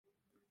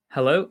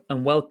Hello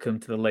and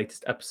welcome to the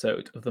latest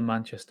episode of the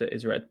Manchester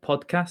is Red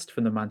podcast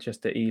from the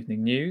Manchester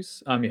Evening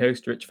News. I'm your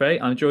host, Rich Fay.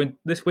 I'm joined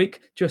this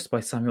week just by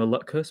Samuel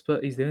Luckhurst,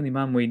 but he's the only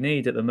man we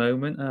need at the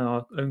moment.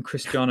 Our own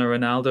Cristiano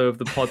Ronaldo of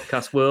the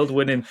podcast world,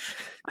 winning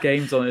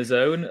games on his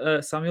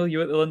own. Samuel, you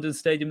were at the London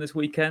Stadium this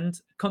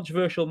weekend.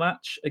 Controversial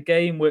match, a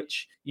game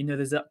which,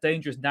 there's that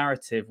dangerous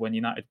narrative when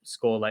United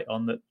score late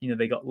on that,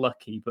 they got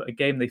lucky, but a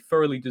game they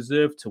thoroughly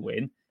deserved to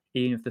win,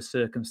 even if the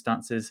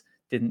circumstances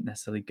didn't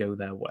necessarily go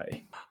their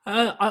way.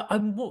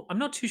 I'm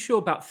not too sure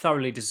about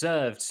thoroughly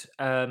deserved.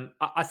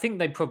 I think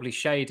they probably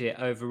shade it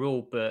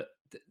overall, but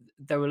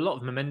there were a lot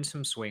of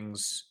momentum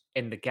swings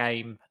in the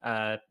game.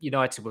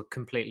 United were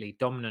completely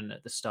dominant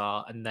at the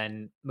start, and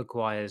then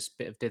Maguire's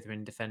bit of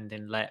dithering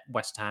defending let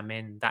West Ham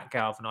in. That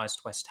galvanised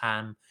West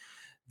Ham.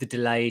 The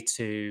delay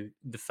to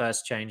the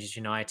first changes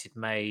United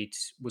made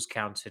was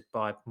countered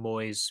by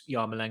Moyes.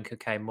 Yarmolenko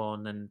came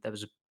on, and there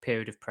was a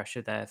period of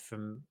pressure there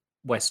from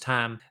West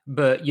Ham.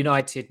 But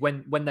United,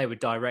 when they were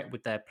direct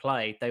with their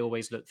play, they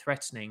always looked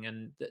threatening.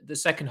 And the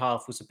second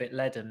half was a bit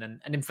leaden.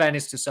 And in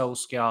fairness to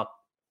Solskjaer,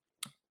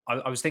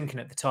 I was thinking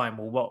at the time,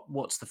 well,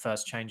 what's the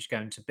first change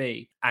going to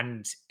be?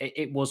 And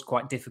it was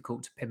quite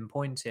difficult to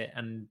pinpoint it.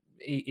 And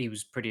he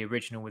was pretty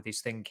original with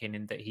his thinking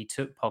in that he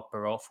took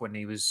Pogba off when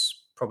he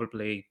was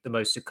probably the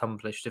most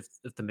accomplished of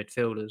the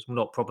midfielders. Well,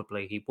 not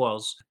probably, he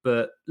was.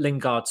 But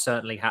Lingard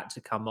certainly had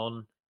to come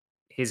on.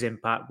 His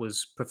impact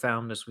was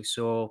profound, as we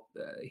saw.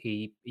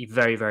 He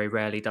very, very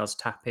rarely does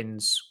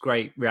tap-ins.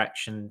 Great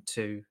reaction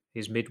to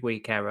his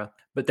midweek error.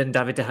 But then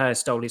David De Gea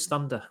stole his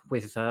thunder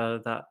with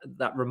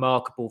that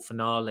remarkable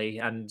finale.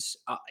 And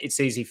it's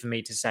easy for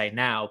me to say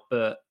now,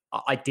 but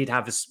I did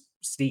have a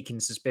sneaking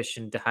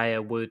suspicion De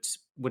Gea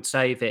would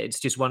save it. It's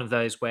just one of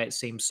those where it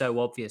seems so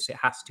obvious it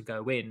has to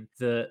go in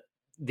that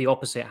the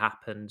opposite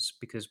happens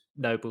because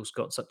Noble's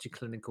got such a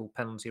clinical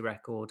penalty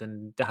record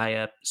and De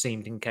Gea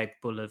seemed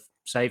incapable of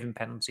saving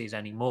penalties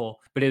anymore.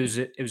 But it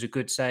was a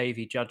good save.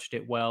 He judged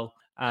it well,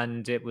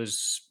 and it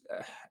was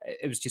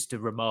just a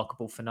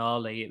remarkable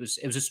finale. It was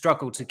a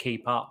struggle to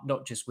keep up,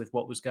 not just with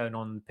what was going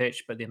on the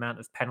pitch, but the amount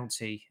of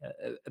penalty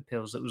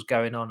appeals that was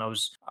going on.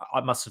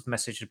 I must have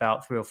messaged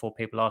about 3 or 4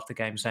 people after the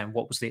game saying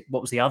what was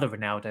the other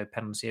Ronaldo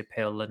penalty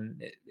appeal,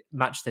 and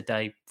Match the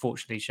Day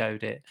fortunately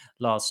showed it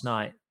last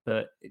night.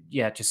 But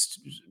yeah,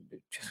 just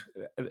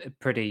a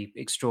pretty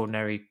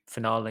extraordinary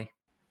finale.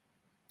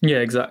 Yeah,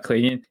 exactly.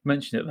 You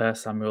mentioned it there,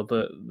 Samuel,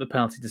 the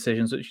penalty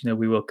decisions, which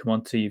we will come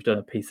on to. You've done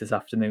a piece this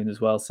afternoon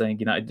as well saying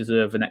United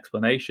deserve an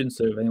explanation.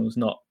 So if anyone's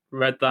not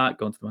read that,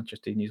 go onto the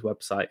Manchester News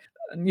website.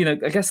 And,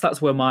 I guess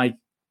that's where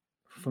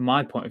from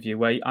my point of view,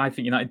 where I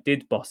think United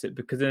did boss it,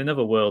 because in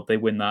another world they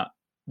win that,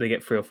 they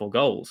get 3 or 4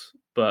 goals.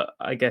 But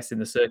I guess in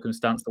the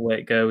circumstance, the way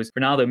it goes,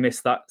 Ronaldo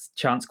missed that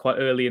chance quite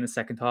early in the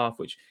second half,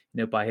 which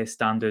by his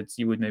standards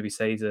you would maybe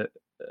say is a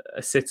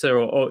sitter,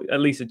 or at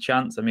least a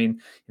chance. I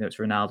mean, it's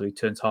Ronaldo who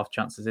turns half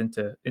chances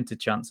into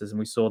chances, and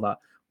we saw that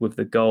with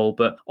the goal.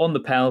 But on the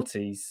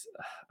penalties,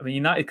 I mean,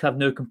 United can have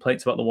no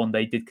complaints about the one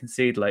they did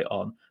concede late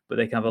on, but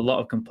they can have a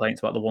lot of complaints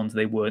about the ones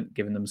they weren't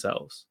giving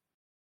themselves.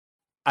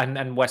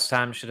 And West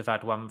Ham should have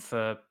had one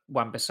for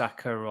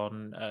Wan-Bissaka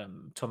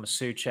on Thomas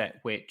Soucek,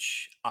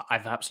 which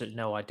I've absolutely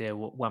no idea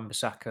what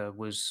Wan-Bissaka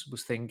was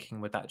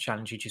thinking with that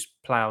challenge. He just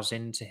plows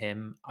into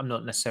him. I'm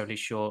not necessarily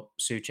sure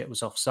Soucek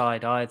was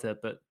offside either,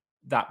 but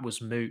that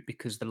was moot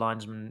because the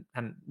linesman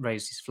hadn't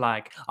raised his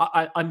flag.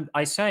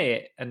 I say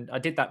it, and I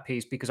did that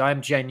piece because I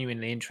am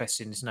genuinely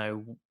interested to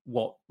know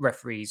what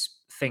referees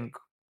think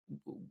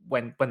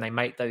when they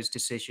make those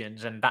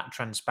decisions, and that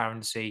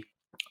transparency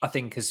I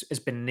think has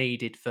been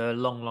needed for a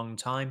long, long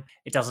time.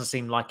 It doesn't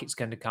seem like it's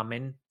going to come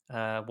in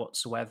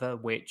whatsoever,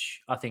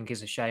 which I think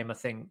is a shame. I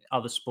think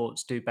other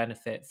sports do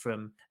benefit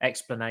from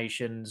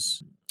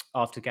explanations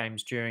after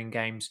games, during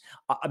games.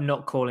 I'm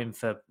not calling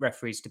for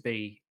referees to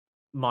be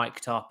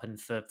mic'd up and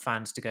for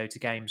fans to go to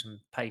games and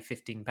pay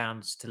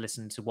 £15 to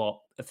listen to what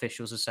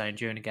officials are saying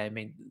during a game. I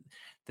mean,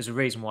 there's a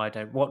reason why I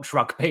don't watch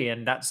rugby,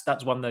 and that's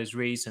one of those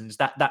reasons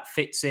that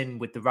fits in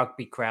with the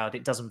rugby crowd.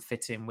 It doesn't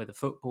fit in with a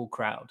football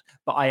crowd.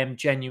 But I am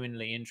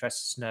genuinely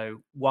interested to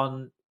know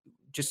one,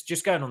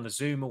 just going on the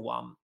Zuma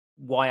one,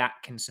 why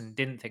Atkinson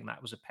didn't think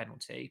that was a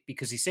penalty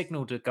because he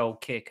signalled a goal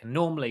kick, and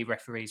normally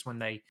referees when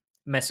they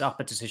mess up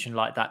a decision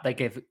like that, they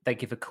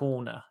give a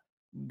corner,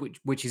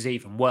 which is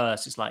even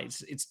worse. It's like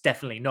it's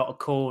definitely not a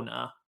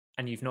corner,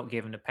 and you've not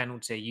given a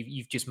penalty.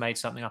 You've just made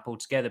something up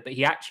altogether. But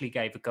he actually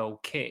gave a goal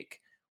kick,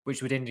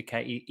 which would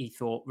indicate he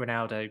thought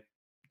Ronaldo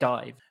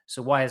dive.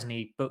 So why hasn't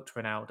he booked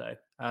Ronaldo?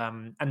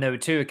 And there were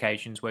 2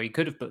 occasions where he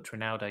could have booked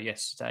Ronaldo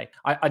yesterday.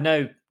 I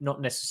know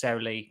not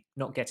necessarily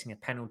not getting a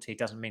penalty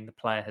doesn't mean the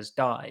player has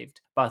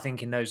dived, but I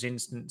think in those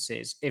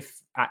instances,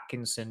 if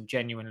Atkinson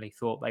genuinely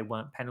thought they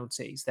weren't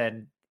penalties,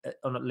 then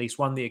on at least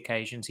one of the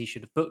occasions he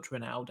should have booked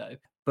Ronaldo.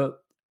 But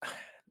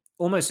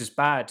almost as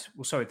bad,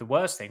 well, sorry, the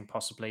worst thing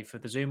possibly for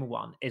the Zuma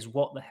one is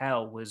what the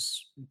hell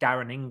was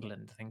Darren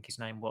England, I think his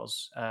name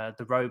was,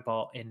 the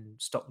robot in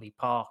Stockley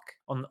Park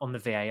on the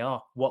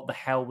VAR. What the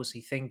hell was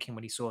he thinking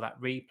when he saw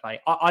that replay?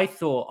 I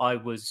thought I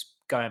was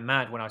going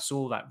mad when I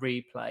saw that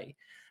replay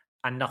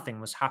and nothing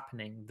was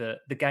happening, that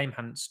the game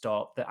hadn't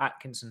stopped, that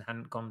Atkinson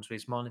hadn't gone to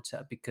his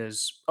monitor,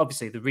 because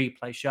obviously the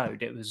replay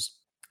showed it was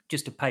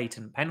just a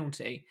patent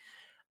penalty.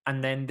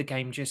 And then the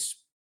game just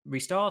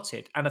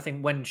restarted. And I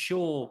think when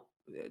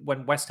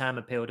West Ham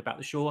appealed about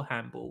the Shaw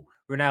handball,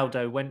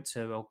 Ronaldo went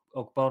to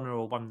Ogbonna,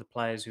 or one of the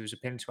players who was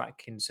appealing to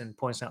Atkinson,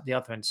 pointing out the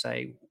other end,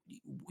 say,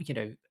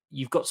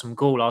 you've got some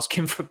gall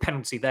asking for a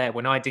penalty there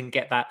when I didn't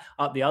get that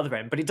up the other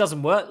end. But it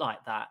doesn't work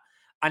like that.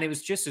 And it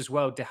was just as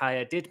well De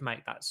Gea did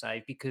make that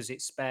save, because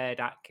it spared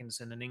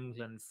Atkinson and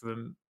England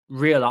from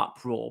real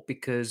uproar,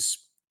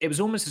 because it was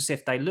almost as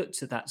if they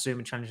looked at that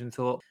Zuma challenge and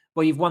thought,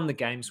 well, you've won the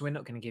game, so we're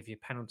not going to give you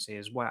a penalty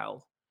as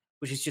well,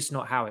 which is just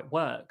not how it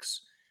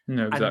works.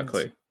 No, And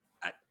exactly.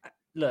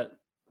 look,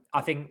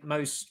 I think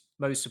most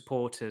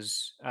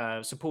supporters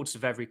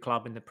of every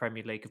club in the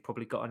Premier League have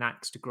probably got an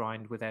axe to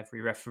grind with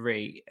every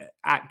referee.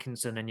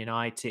 Atkinson and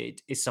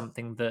United is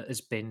something that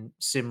has been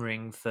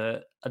simmering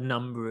for a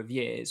number of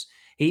years.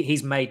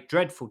 He's made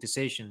dreadful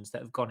decisions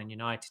that have gone in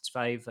United's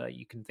favour.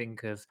 You can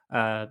think of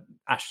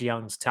Ashley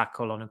Young's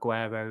tackle on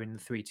Aguero in the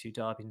 3-2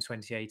 derby in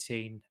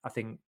 2018. I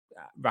think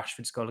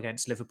Rashford's goal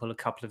against Liverpool a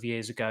couple of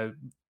years ago.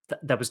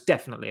 There was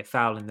definitely a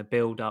foul in the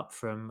build-up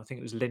from, I think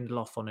it was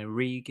Lindelof on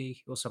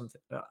Origi or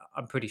something.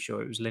 I'm pretty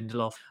sure it was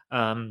Lindelof.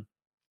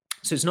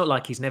 So it's not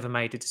like he's never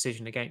made a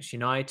decision against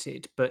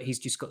United, but he's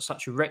just got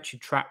such a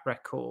wretched track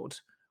record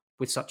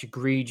with such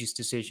egregious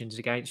decisions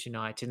against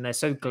United, and they're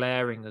so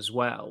glaring as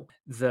well,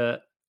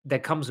 that there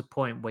comes a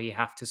point where you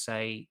have to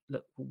say,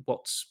 look,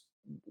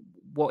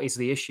 what is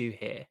the issue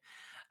here?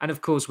 And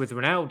of course, with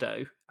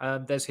Ronaldo,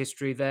 there's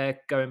history there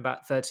going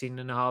back 13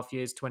 and a half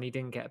years to when he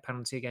didn't get a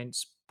penalty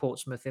against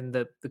Portsmouth in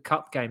the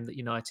cup game that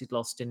United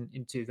lost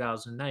in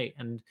 2008.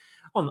 And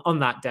on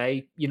that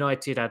day,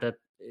 United had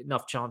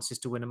enough chances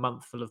to win a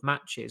month full of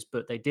matches,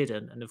 but they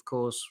didn't. And of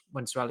course,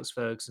 when Sir Alex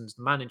Ferguson's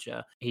the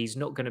manager, he's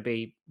not going to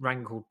be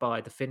rankled by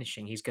the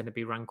finishing. He's going to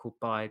be rankled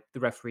by the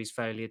referee's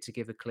failure to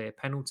give a clear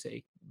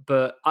penalty.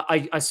 But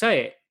I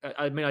say it.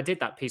 I mean, I did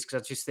that piece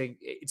because I just think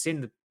it's in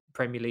the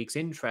Premier League's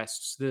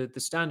interests. The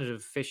standard of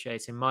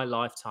officiating in my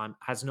lifetime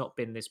has not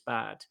been this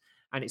bad,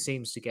 and it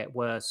seems to get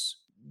worse.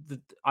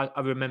 I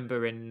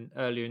remember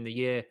earlier in the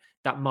year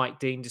that Mike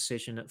Dean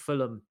decision at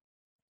Fulham,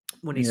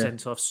 when he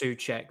sent off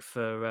Souček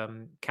for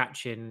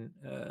catching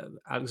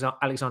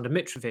Alexander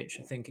Mitrovic,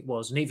 I think it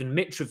was, and even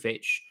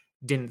Mitrovic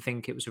didn't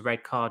think it was a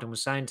red card and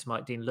was saying to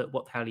Mike Dean, look,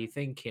 what the hell are you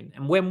thinking?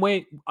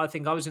 And I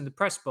think I was in the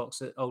press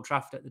box at Old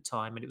Trafford at the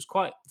time, and it was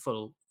quite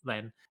full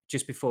then,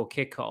 just before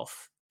kickoff.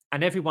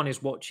 And everyone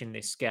is watching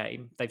this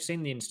game. They've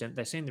seen the incident,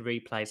 they've seen the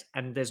replays,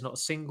 and there's not a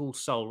single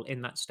soul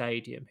in that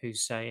stadium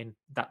who's saying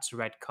that's a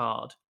red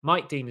card.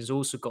 Mike Dean has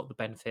also got the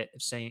benefit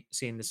of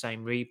seeing the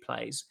same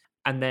replays.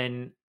 And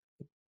then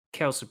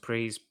Kel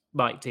Surprise,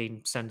 Mike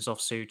Dean sends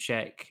off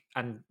Souček,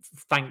 and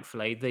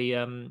thankfully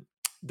the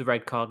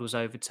red card was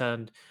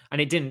overturned, and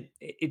it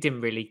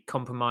didn't really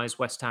compromise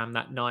West Ham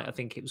that night. I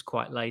think it was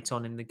quite late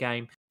on in the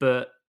game,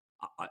 but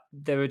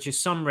there are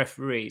just some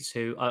referees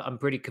who I'm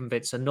pretty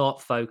convinced are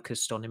not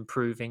focused on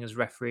improving as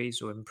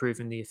referees or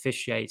improving the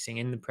officiating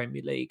in the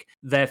Premier League.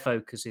 Their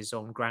focus is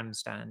on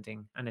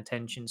grandstanding and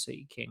attention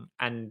seeking.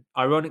 And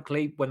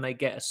ironically, when they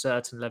get a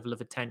certain level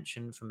of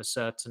attention from a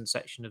certain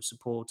section of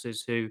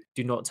supporters who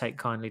do not take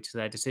kindly to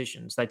their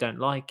decisions, they don't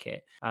like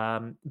it.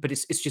 But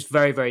it's just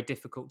very, very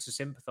difficult to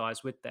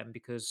sympathise with them,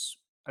 because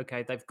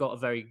okay, they've got a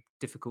very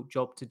difficult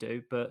job to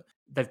do, but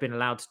they've been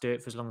allowed to do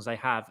it for as long as they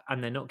have,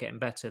 and they're not getting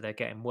better, they're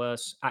getting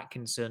worse.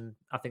 Atkinson,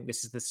 I think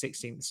this is the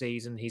 16th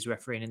season he's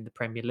refereeing in the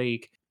Premier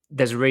League.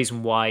 There's a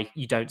reason why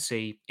you don't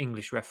see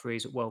English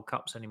referees at World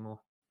Cups anymore.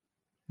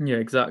 Yeah,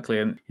 exactly.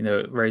 And,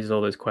 it raises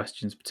all those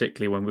questions,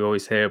 particularly when we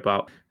always hear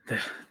about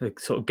the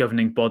sort of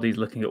governing bodies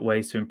looking at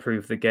ways to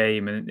improve the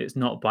game. And it's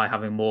not by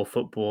having more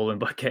football and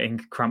by getting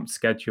cramped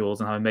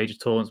schedules and having major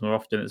tournaments more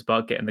often. It's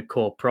about getting the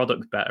core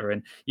product better.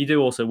 And you do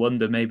also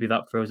wonder, maybe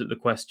that throws up the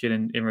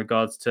question in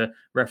regards to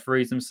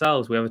referees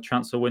themselves. We have a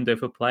transfer window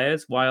for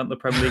players. Why aren't the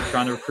Premier League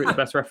trying to recruit the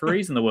best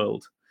referees in the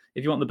world?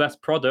 If you want the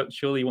best product,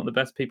 surely you want the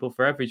best people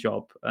for every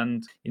job.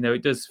 And,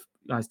 it does.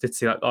 I did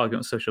see that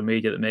argument on social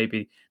media that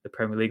maybe the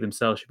Premier League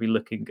themselves should be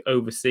looking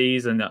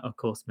overseas, and of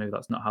course, maybe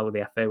that's not how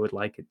the FA would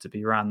like it to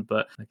be ran.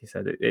 But like you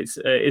said, it's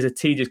a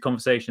tedious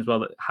conversation as well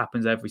that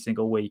happens every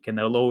single week, and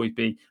there'll always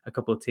be a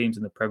couple of teams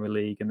in the Premier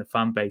League and the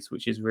fan base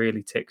which is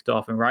really ticked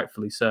off, and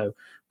rightfully so,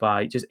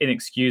 by just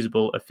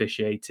inexcusable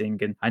officiating.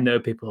 And I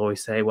know people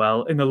always say,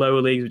 well, in the lower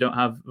leagues we don't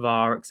have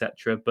VAR,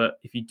 etc. But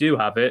if you do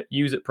have it,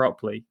 use it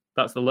properly.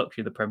 That's the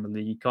luxury of the Premier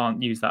League. You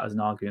can't use that as an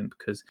argument,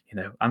 because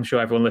I'm sure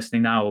everyone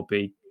listening now will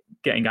be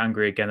getting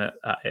angry again at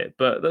it.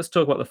 But let's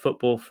talk about the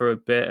football for a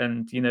bit.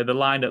 And, the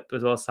lineup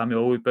as well,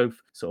 Samuel, we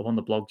both sort of on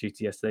the blog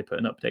duty yesterday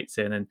putting updates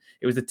in, and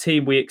it was the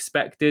team we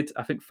expected.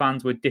 I think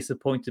fans were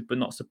disappointed but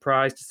not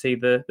surprised to see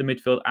the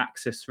midfield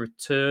axis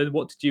return.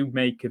 What did you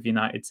make of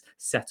United's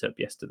setup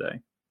yesterday?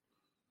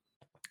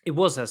 It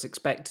was as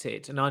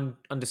expected, and I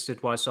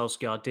understood why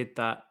Solskjaer did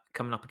that,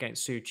 coming up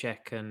against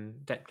Souček and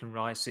Declan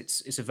Rice.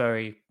 It's a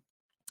very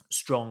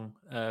strong,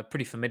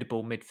 pretty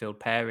formidable midfield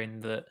pairing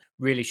that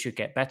really should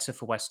get better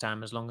for West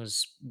Ham as long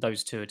as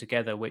those two are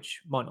together,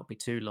 which might not be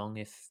too long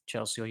if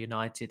Chelsea or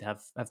United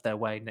have their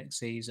way next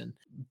season.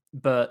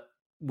 But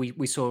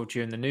we saw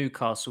during the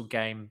Newcastle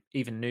game,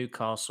 even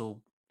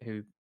Newcastle,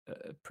 who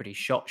pretty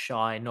shot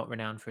shy, not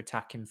renowned for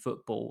attacking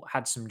football,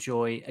 had some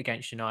joy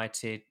against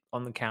United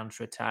on the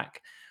counter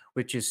attack,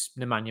 with just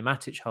Nemanja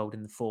Matic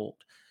holding the fort.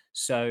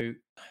 So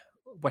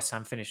West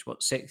Ham finished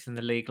sixth in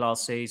the league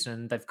last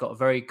season. They've got a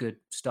very good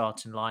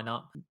starting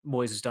lineup.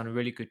 Moyes has done a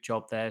really good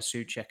job there.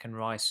 Souček and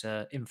Rice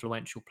are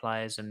influential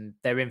players, and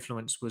their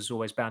influence was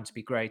always bound to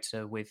be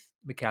greater with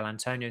Mikel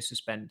Antonio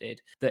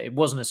suspended. That it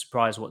wasn't a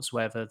surprise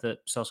whatsoever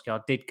that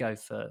Solskjaer did go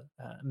for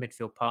a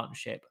midfield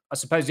partnership. I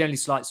suppose the only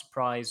slight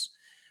surprise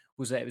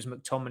was that it was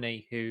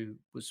McTominay who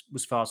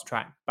was fast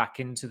tracked back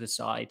into the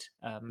side.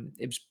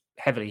 It was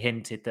heavily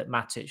hinted that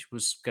Matic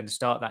was going to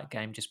start that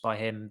game just by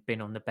him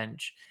being on the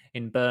bench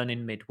in Bern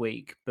in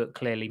midweek, but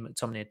clearly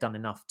McTominay had done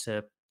enough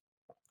to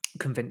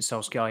convince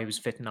Solskjaer he was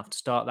fit enough to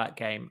start that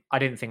game. I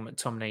didn't think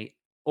McTominay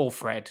or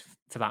Fred,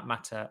 for that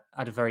matter,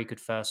 had a very good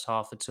first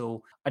half at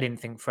all. I didn't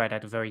think Fred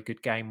had a very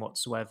good game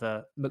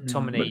whatsoever.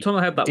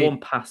 McTominay had that one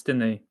pass,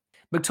 didn't he?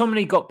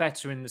 McTominay got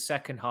better in the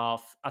second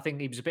half. I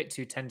think he was a bit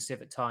too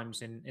tentative at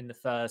times in the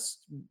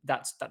first.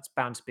 That's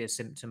bound to be a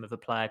symptom of a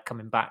player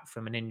coming back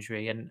from an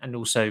injury and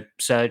also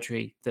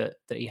surgery that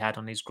he had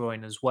on his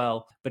groin as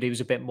well. But he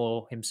was a bit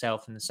more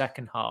himself in the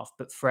second half.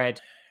 But Fred,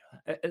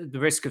 at the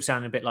risk of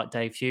sounding a bit like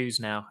Dave Hughes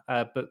now,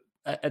 but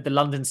at the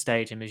London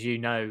Stadium, as you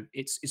know,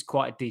 it's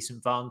quite a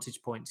decent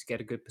vantage point to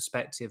get a good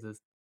perspective of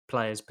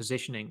players'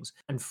 positionings.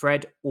 And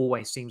Fred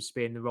always seems to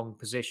be in the wrong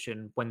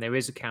position when there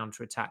is a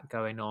counter attack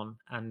going on.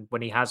 And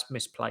when he has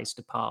misplaced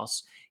a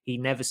pass, he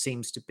never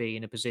seems to be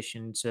in a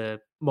position to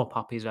mop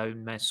up his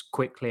own mess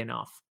quickly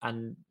enough.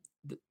 And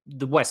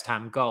the West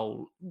Ham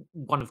goal,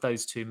 one of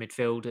those two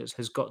midfielders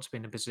has got to be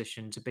in a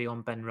position to be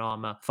on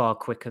Benrahma far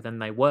quicker than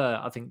they were.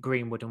 I think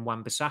Greenwood and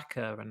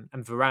Wan-Bissaka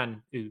and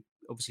Varane, who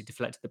obviously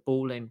deflected the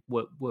ball in,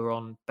 were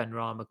on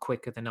Benrahma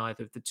quicker than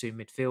either of the two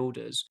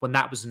midfielders, when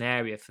that was an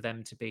area for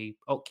them to be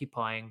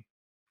occupying,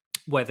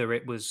 whether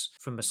it was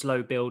from a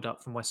slow build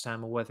up from West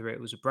Ham or whether it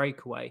was a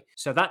breakaway.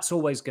 So that's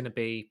always going to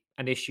be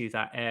an issue,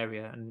 that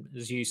area. And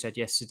as you said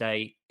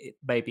yesterday,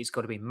 maybe it's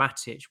got to be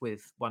Matic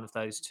with one of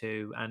those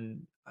two.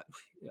 And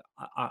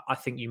I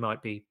think you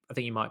might be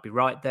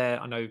right there.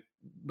 I know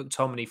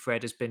McTominay,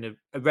 Fred, has been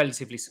a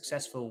relatively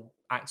successful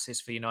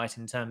axis for United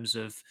in terms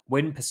of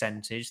win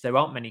percentage. There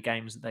aren't many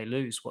games that they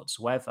lose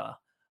whatsoever,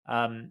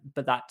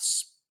 but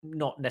that's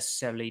not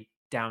necessarily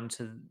down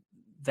to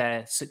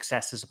their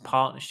success as a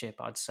partnership,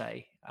 I'd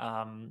say.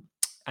 And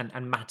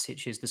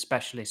Matic is the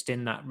specialist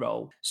in that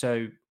role.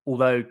 So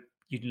although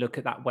you'd look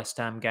at that West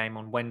Ham game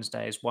on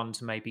Wednesday as one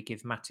to maybe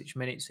give Matic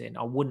minutes in,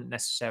 I wouldn't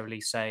necessarily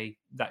say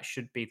that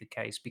should be the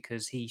case,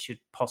 because he should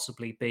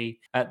possibly be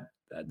at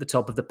the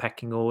top of the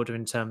pecking order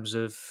in terms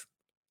of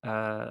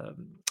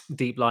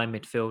deep line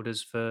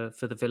midfielders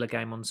for the Villa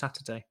game on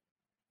Saturday.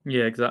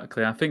 Yeah,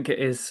 exactly. I think it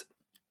is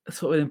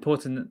sort of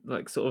important,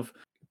 like, sort of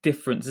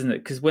difference, isn't it?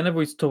 Because whenever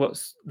we talk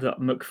about that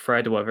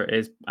McFred or whatever it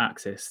is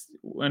axis,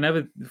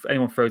 whenever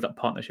anyone throws that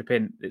partnership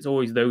in, it's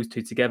always those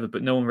two together,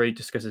 but no one really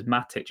discusses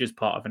Matic as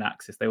part of an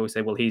axis. They always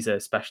say, well, he's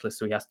a specialist,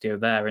 so he has to go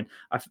there. And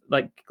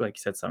like you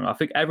said, Samuel, I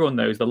think everyone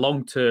knows the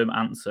long-term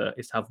answer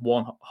is to have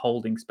one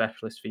holding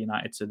specialist for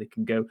United, so they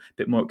can go a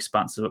bit more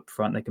expansive up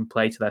front. They can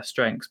play to their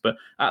strengths, but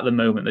at the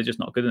moment, they're just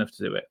not good enough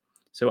to do it.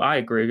 So I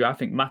agree. I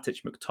think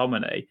Matic,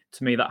 McTominay,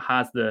 to me,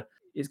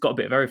 it's got a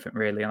bit of everything,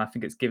 really. And I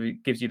think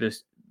gives you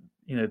this,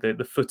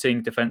 the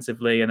footing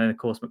defensively. And then, of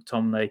course,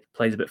 McTominay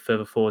plays a bit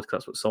further forward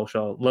because that's what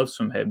Solskjaer loves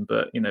from him.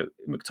 But,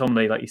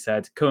 McTominay, like you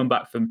said, coming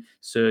back from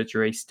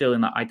surgery, still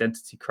in that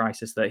identity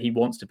crisis that he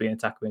wants to be an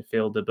attacking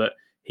midfielder, but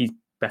he's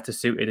better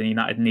suited and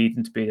United need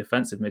him to be a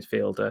defensive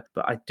midfielder.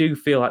 But I do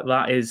feel like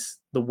that is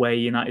the way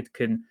United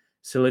can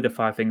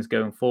solidify things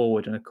going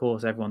forward. And of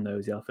course, everyone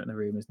knows the elephant in the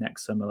room is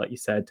next summer. Like you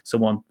said,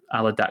 someone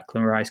a la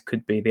Declan Rice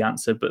could be the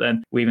answer. But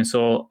then we even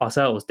saw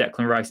ourselves,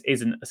 Declan Rice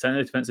isn't a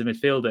centre defensive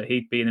midfielder.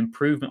 He'd be an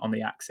improvement on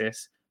the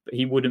axis, but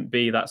he wouldn't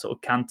be that sort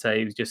of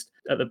Kante who's just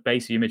at the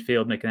base of your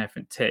midfield making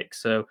everything tick.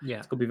 So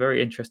It's going to be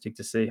very interesting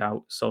to see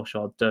how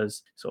Solskjaer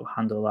does sort of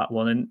handle that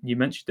one. And you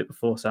mentioned it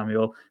before,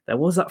 Samuel, there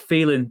was that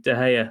feeling De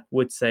Gea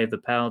would save the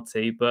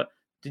penalty, but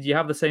did you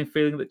have the same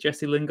feeling that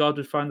Jesse Lingard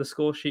would find the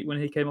score sheet when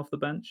he came off the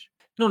bench?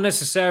 Not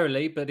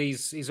necessarily, but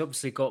he's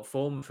obviously got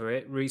form for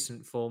it,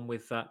 recent form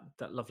with that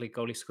lovely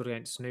goal he scored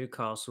against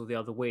Newcastle the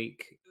other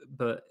week.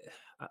 But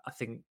I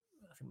think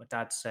my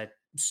dad said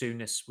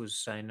Souness was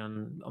saying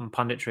on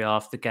punditry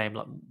after the game,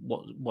 like,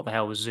 what the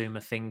hell was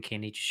Zuma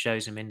thinking? He just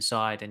shows him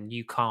inside, and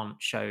you can't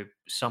show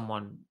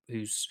someone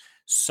who's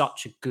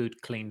such a good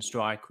clean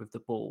striker with the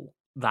ball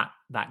that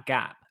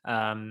gap.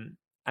 And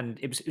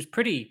it was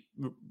pretty.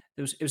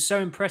 It was so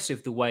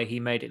impressive the way he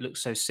made it look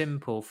so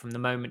simple from the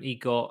moment he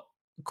got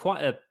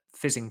quite a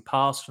fizzing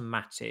pass from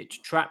Matic,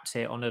 trapped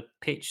it on a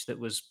pitch that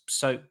was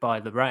soaked by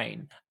the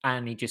rain,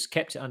 and he just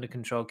kept it under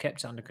control,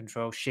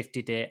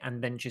 shifted it,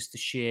 and then just the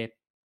sheer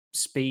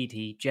speed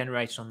he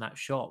generated on that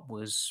shot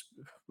was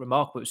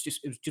remarkable. It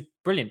was just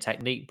brilliant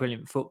technique,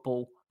 brilliant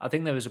football. I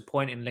think there was a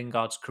point in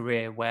Lingard's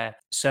career where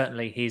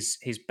certainly his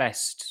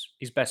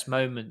best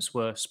moments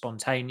were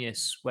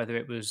spontaneous, whether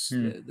it was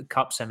Hmm. the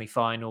cup semi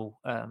final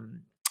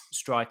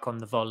strike on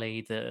the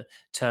volley, the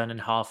turn and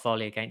half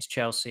volley against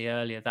Chelsea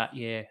earlier that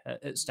year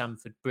at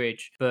Stamford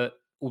Bridge. But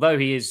although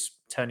he is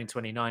turning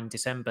 29 in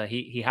December,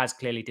 he has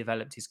clearly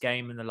developed his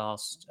game in the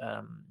last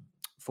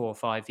 4 or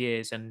 5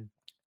 years, and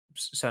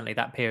certainly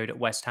that period at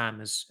West Ham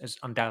has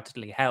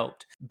undoubtedly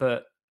helped.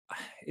 But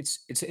it's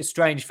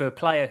strange for a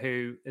player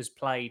who has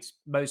played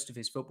most of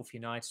his football for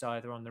United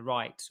either on the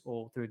right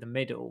or through the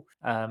middle,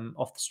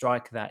 off the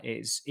striker. That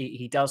is,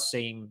 he does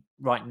seem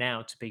right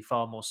now to be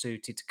far more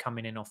suited to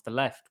coming in off the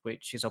left,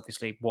 which is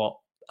obviously what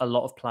a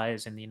lot of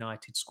players in the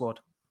United squad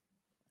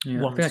Yeah,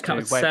 I want think I to do.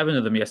 counted 7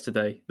 of them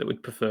yesterday that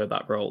would prefer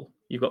that role.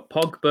 You've got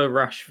Pogba, Yep.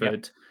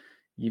 Rashford.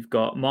 You've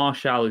got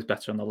Martial, who's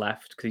better on the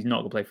left because he's not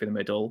going to play through the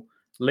middle.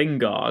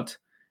 Lingard.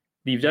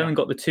 You've Yeah. then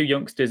got the two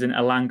youngsters in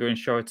Elanga and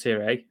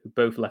Shoretire, who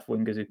both left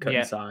wingers who cut Yeah.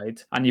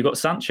 inside. And you've got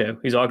Sancho,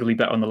 who's arguably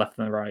better on the left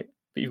than the right.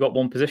 But you've got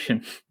one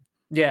position.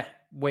 Yeah,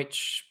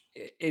 which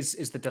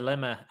is the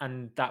dilemma,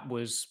 and that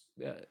was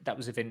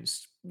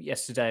evinced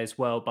yesterday as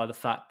well by the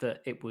fact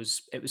that it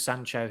was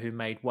Sancho who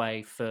made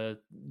way for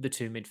the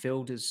two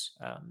midfielders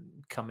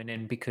coming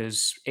in,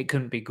 because it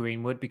couldn't be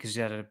Greenwood because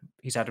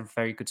he's had a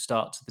very good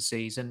start to the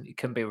season. It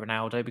couldn't be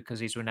Ronaldo because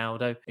he's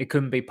Ronaldo. It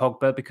couldn't be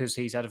Pogba because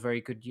he's had a very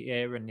good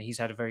year and he's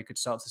had a very good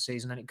start to the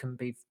season, and it couldn't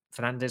be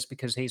Fernandes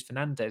because he's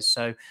Fernandes.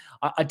 So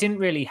I didn't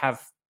really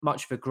have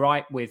much of a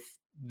gripe with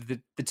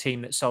the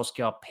team that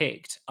Solskjaer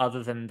picked,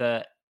 other than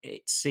that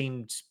it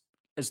seemed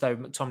as though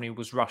McTominay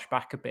was rushed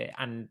back a bit,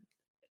 and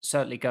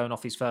certainly going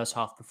off his first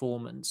half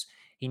performance,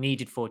 he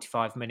needed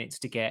 45 minutes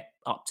to get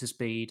up to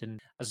speed. And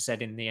as I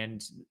said, in the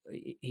end,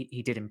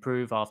 he did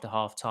improve after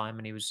half time,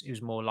 and he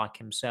was more like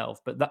himself.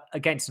 But that,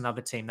 against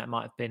another team, that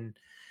might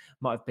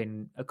have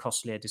been a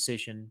costlier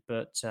decision.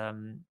 But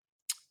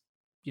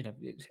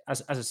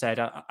as I said,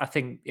 I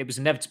think it was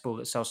inevitable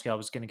that Solskjaer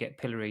was going to get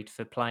pilloried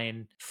for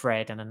playing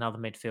Fred and another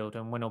midfielder.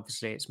 And when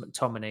obviously it's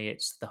McTominay,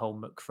 it's the whole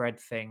McFred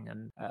thing,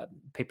 and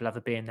people have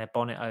a bee in their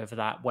bonnet over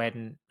that.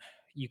 When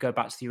you go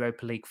back to the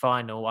Europa League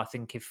final, I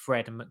think if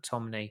Fred and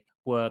McTominay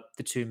were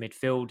the two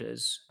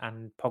midfielders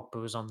and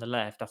Pogba was on the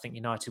left, I think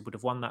United would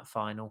have won that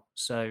final.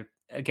 So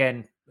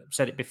again, I've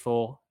said it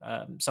before.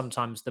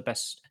 Sometimes the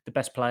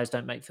best players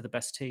don't make for the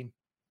best team.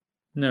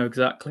 No,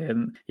 exactly.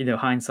 And,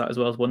 hindsight as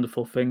well is a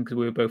wonderful thing because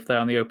we were both there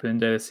on the opening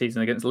day of the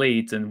season against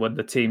Leeds. And when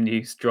the team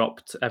news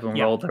dropped, everyone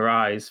Yeah, rolled their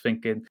eyes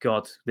thinking,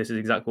 God, this is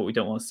exactly what we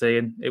don't want to see.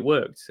 And it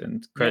worked.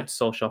 And yeah, credit to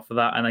Solskjaer for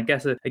that. And I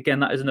guess, again,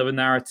 that is another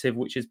narrative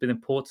which has been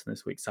important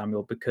this week,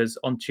 Samuel, because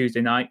on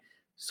Tuesday night,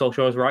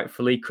 Solskjaer was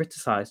rightfully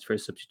criticised for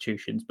his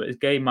substitutions, but his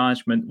game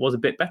management was a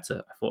bit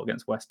better, I thought,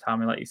 against West Ham.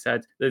 And like you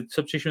said, the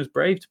substitution was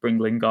brave to bring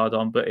Lingard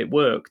on, but it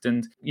worked.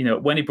 And,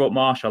 when he brought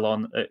Martial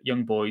on at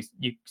Young Boys,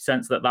 you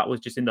sense that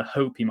was just in the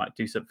hope he might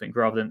do something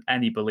rather than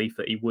any belief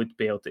that he would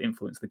be able to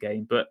influence the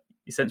game. But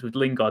you sense with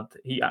Lingard,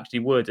 he actually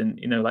would. And,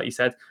 like you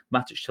said,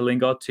 Matic to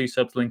Lingard, two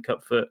subs link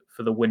up for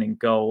the winning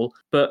goal.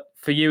 But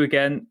for you,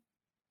 again,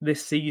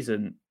 this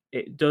season,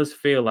 it does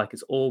feel like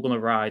it's all going to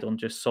ride on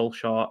just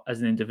Solskjaer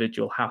as an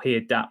individual, how he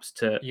adapts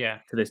to yeah.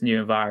 this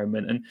new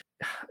environment. And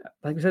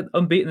like I said,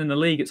 unbeaten in the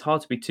league, it's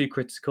hard to be too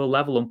critical,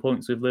 level on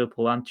points with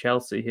Liverpool and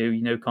Chelsea,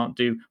 who, can't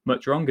do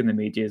much wrong in the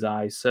media's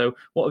eyes. So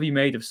what have you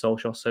made of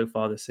Solskjaer so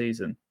far this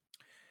season?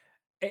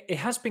 It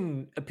has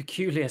been a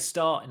peculiar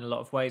start in a lot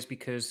of ways,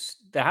 because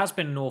there has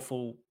been an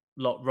awful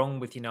lot wrong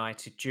with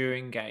United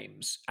during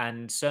games,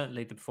 and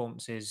certainly the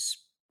performances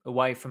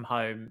away from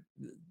home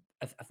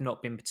have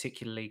not been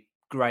particularly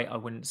great. I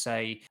wouldn't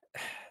say.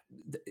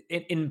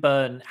 In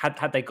Bern,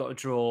 had they got a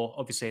draw,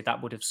 obviously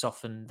that would have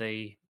softened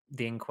the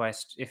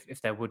inquest, if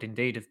there would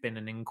indeed have been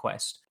an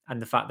inquest. And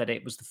the fact that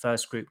it was the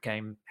first group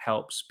game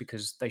helps,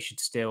 because they should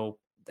still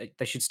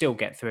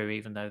get through,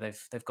 even though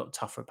they've got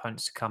tougher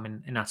opponents to come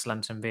in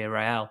Atalanta and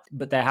Villarreal.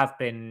 But there've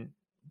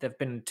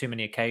been too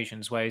many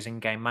occasions where his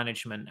in-game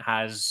management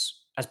has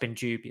been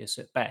dubious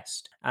at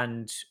best.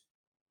 And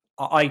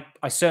I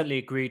certainly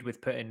agreed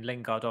with putting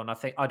Lingard on. I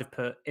think I'd have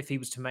put, if he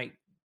was to make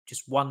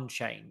just one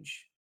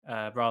change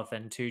rather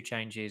than two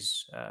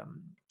changes,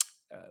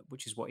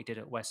 which is what he did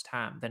at West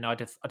Ham, then I'd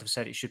have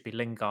said it should be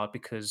Lingard,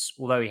 because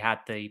although he had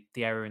the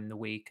error in the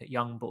week at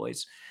Young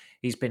Boys,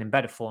 he's been in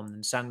better form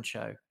than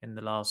Sancho in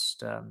the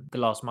last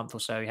month or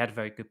so. He had a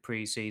very good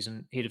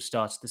pre-season. He'd have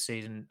started the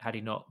season had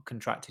he not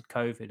contracted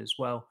COVID as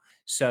well.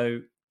 So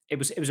it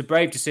was a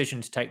brave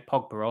decision to take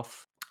Pogba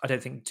off. I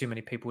don't think too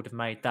many people would have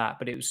made that,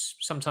 but it was,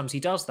 sometimes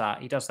he does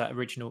that. He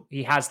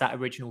has that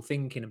original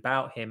thinking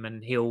about him,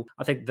 and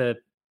I think the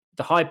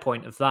high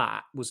point of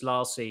that was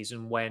last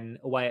season when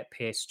away at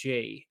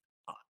PSG.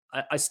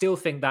 I still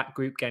think that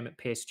group game at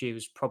PSG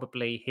was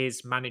probably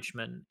his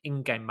management,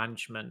 in-game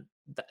management.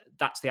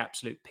 That's the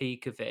absolute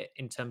peak of it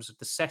in terms of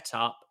the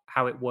setup,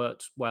 how it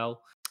worked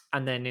well.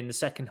 And then in the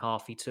second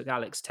half, he took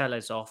Alex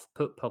Telles off,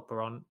 put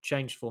Pogba on,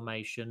 changed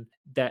formation.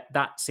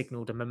 That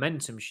signalled a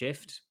momentum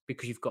shift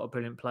because you've got a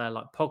brilliant player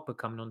like Pogba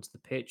coming onto the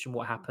pitch. And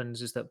what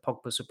happens is that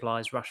Pogba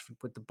supplies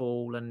Rashford with the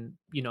ball and,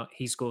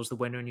 he scores the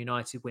winner and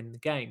United win the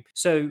game.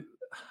 So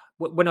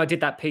when I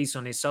did that piece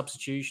on his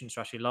substitution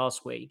strategy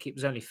last week, it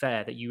was only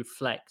fair that you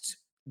reflect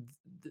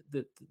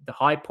the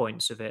high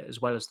points of it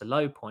as well as the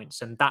low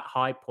points. And that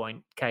high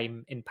point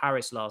came in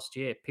Paris last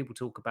year. People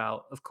talk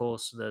about, of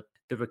course, the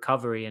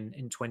recovery in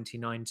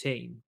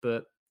 2019,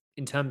 but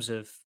in terms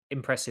of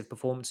impressive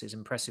performances,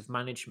 impressive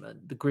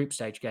management, the group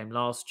stage game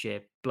last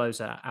year blows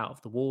that out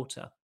of the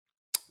water.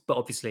 But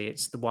obviously,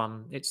 it's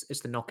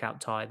the knockout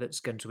tie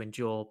that's going to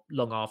endure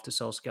long after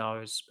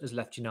Solskjaer has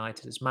left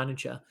United as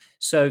manager.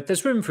 So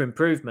there's room for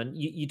improvement.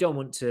 You don't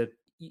want to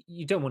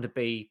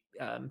be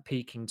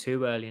peaking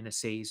too early in a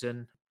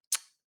season.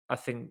 I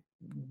think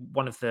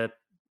one of the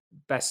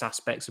best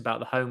aspects about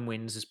the home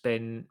wins has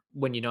been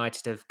when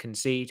United have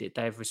conceded,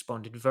 they've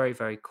responded very,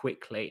 very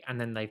quickly, and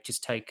then they've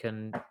just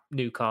taken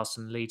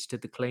Newcastle and Leeds to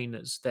the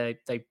cleaners. They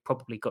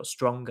probably got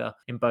stronger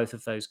in both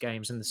of those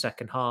games in the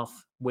second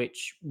half,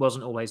 which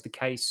wasn't always the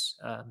case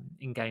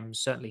in games,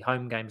 certainly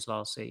home games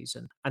last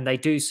season. And they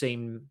do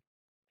seem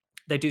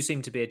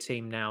to be a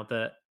team now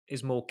that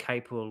is more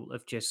capable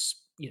of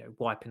just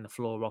wiping the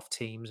floor off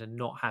teams and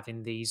not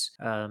having these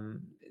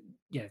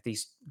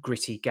these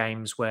gritty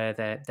games where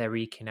they're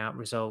eking out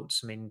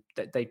results. I mean,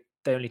 they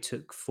only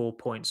took 4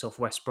 points off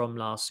West Brom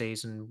last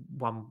season,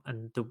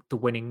 and the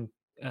winning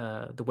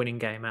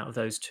game out of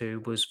those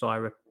two was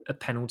via a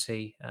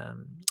penalty,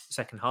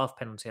 second half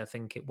penalty, I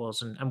think it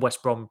was, and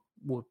West Brom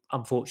were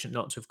unfortunate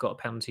not to have got a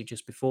penalty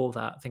just before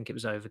that. I think it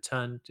was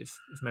overturned, if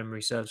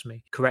memory serves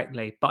me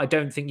correctly. But I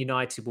don't think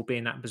United will be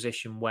in that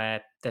position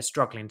where they're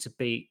struggling to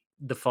beat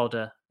the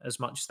fodder as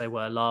much as they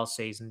were last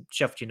season.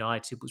 Sheffield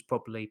United was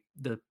probably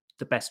the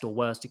best or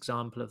worst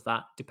example of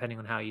that, depending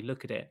on how you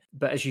look at it.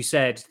 But as you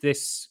said,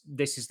 this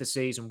is the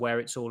season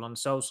where it's all on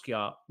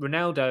Solskjaer.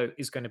 Ronaldo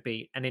is going to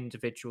be an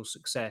individual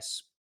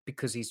success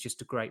because he's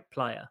just a great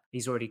player.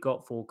 He's already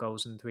got 4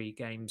 goals in 3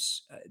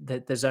 games.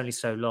 There's only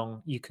so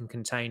long you can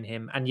contain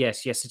him. And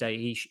yes, yesterday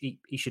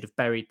he should have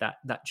buried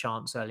that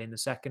chance early in the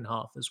second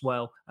half as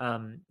well.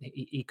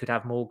 He could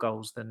have more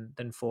goals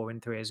than 4 in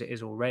 3 as it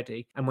is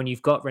already. And when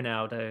you've got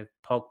Ronaldo,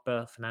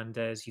 Pogba,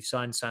 Fernandes, you've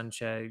signed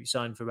Sancho, you've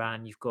signed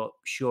Varane, you've got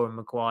Shaw and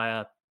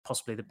Maguire,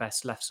 possibly the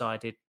best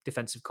left-sided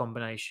defensive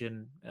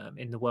combination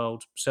in the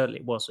world. Certainly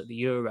it was at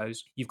the Euros.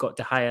 You've got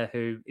De Gea,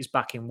 who is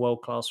back in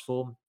world-class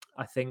form.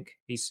 I think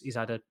he's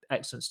had an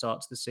excellent start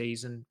to the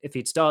season. If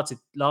he'd started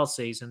last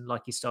season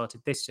like he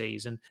started this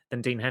season,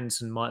 then Dean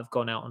Henderson might have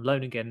gone out on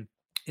loan again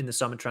in the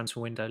summer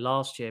transfer window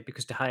last year,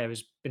 because De Gea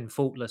has been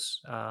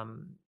faultless.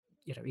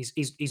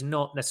 He's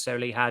not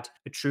necessarily had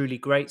a truly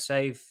great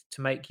save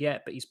to make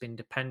yet, but he's been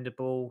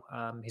dependable.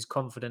 His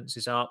confidence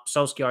is up.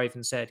 Solskjaer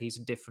even said he's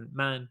a different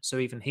man, so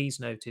even he's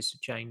noticed a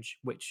change,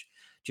 which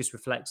just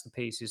reflects the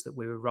pieces that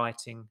we were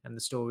writing and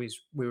the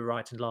stories we were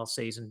writing last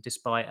season,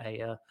 despite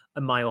a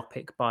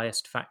myopic,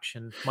 biased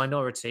faction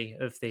minority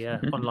of the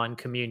online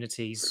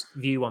community's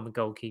view on the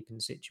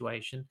goalkeeping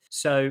situation.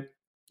 So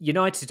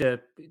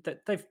United,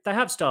 they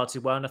have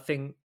started well, and I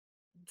think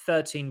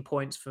 13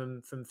 points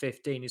from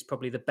 15 is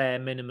probably the bare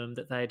minimum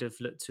that they'd have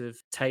looked to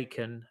have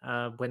taken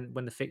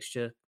when the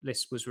fixture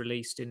list was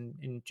released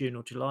in June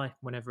or July,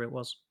 whenever it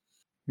was.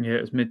 Yeah,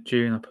 it was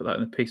mid-June. I put that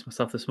in the piece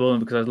myself this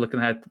morning because I was looking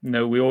ahead.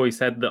 We always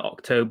said that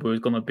October was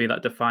going to be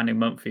that defining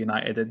month for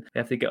United, and they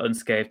have to get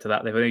unscathed to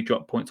that. They've only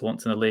dropped points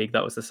once in the league.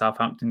 That was the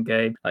Southampton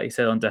game. Like you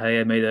said, on De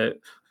Gea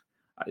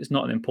it's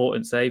not an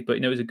important save, but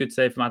it was a good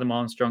save from Adam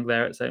Armstrong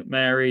there at St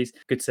Mary's.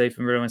 Good save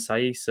from Ruben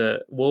Saiz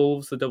at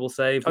Wolves, the double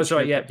save. Oh,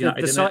 sorry, yeah,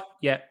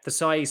 the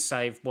Saiz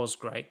save was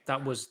great.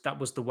 That was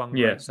the one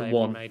great save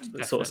he made.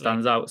 That sort of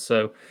stands out.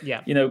 So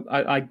yeah,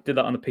 I did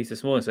that on the piece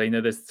this morning.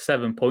 So there's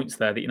 7 points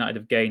there that United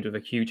have gained with a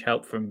huge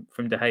help from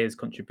De Gea's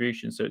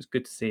contribution. So it's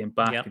good to see him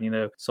back. Yep. And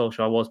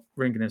Solskjaer was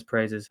ringing his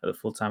praises at the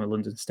full time at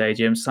London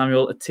Stadium.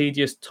 Samuel, a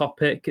tedious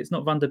topic. It's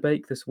not Van der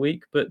Beek this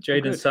week, but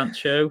Jadon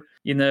Sancho.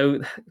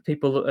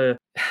 People.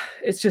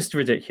 It's just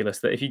ridiculous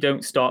that if you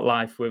don't start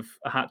life with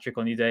a hat-trick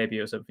on your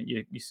debut or something,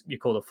 you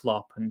call a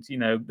flop. And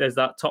there's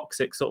that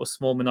toxic sort of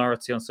small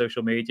minority on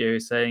social media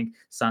who's saying,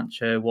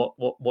 Sancho,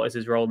 what is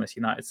his role in this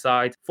United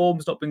side?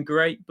 Form's not been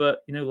great,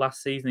 but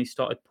last season he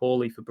started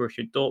poorly for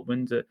Borussia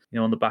Dortmund.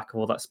 On the back of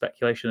all that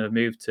speculation of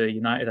move to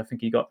United, I think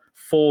he got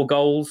 4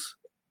 goals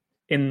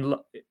in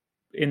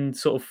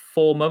sort of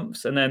 4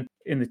 months, and then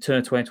in the turn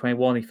of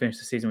 2021 he finished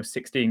the season with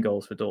 16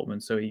 goals for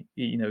Dortmund. So he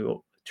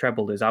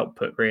trebled his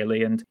output,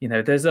 really. And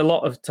there's a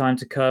lot of time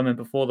to come, and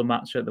before the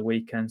match at the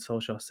weekend,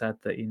 Solskjaer said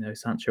that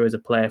Sancho is a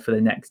player for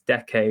the next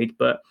decade.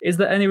 But is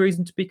there any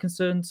reason to be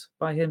concerned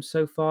by him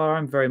so far?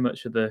 I'm very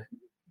much of the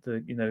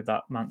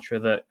that mantra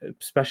that,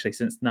 especially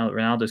since now that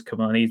Ronaldo's come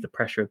on, he's the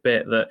pressure a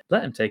bit, that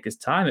let him take his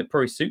time. It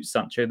probably suits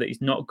Sancho that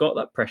he's not got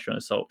that pressure on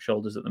his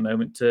shoulders at the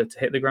moment to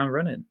hit the ground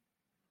running.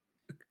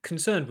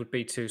 Concerned would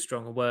be too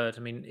strong a word. I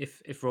mean,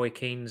 if Roy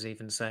Keane's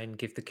even saying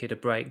give the kid a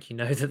break, you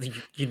know that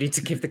you need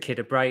to give the kid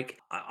a break.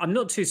 I'm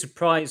not too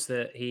surprised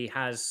that he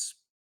has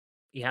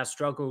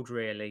struggled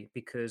really,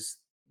 because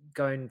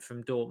going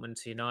from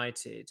Dortmund to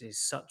United is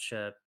such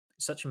a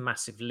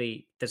massive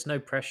leap. There's no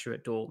pressure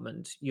at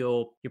Dortmund.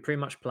 You're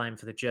pretty much playing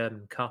for the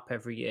German Cup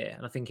every year,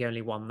 and I think he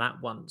only won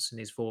that once in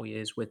his 4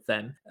 years with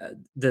them.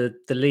 The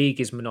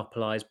league is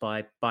monopolised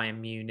by Bayern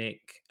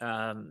Munich.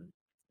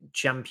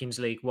 Champions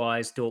League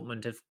wise,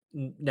 Dortmund have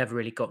never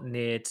really got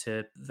near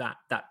to that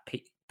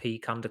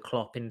peak under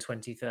Klopp in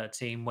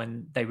 2013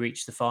 when they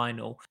reached the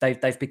final.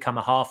 They've become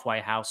a halfway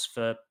house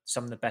for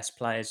some of the best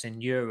players in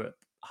Europe.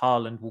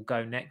 Haaland will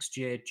go next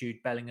year. Jude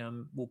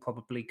Bellingham will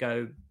probably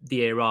go the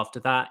year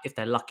after that if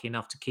they're lucky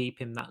enough to keep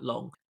him that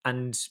long.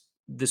 And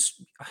this,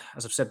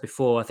 as I've said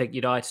before, I think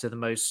United are the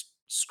most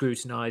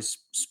scrutinised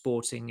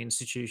sporting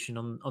institution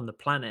on the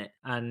planet,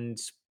 and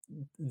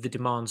the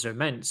demands are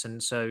immense.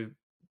 And so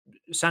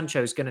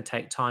Sancho is going to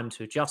take time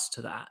to adjust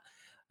to that.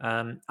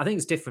 I think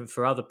it's different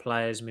for other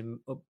players. I mean,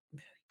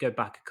 go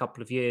back a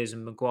couple of years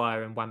and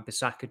Maguire and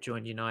Wan-Bissaka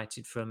joined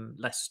United from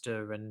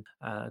Leicester and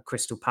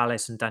Crystal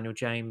Palace, and Daniel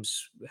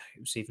James, it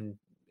was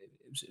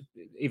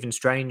even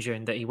stranger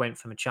in that he went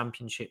from a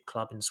championship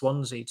club in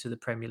Swansea to the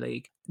Premier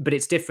League. But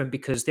it's different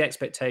because the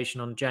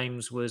expectation on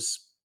James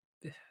was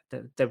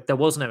there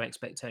was no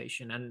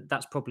expectation, and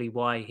that's probably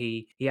why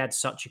he had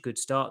such a good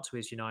start to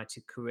his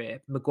United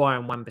career. Maguire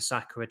and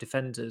Wan-Bissaka are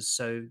defenders,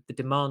 so the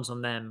demands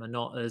on them are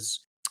not as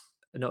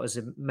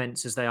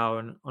immense as they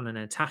are on an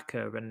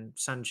attacker. And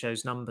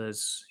Sancho's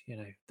numbers,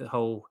 the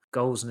whole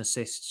goals and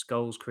assists,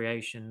 goals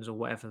creations, or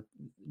whatever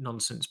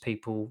nonsense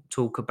people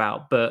talk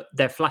about, but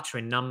they're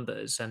flattering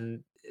numbers.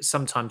 And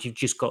sometimes you've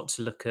just got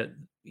to look at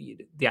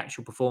the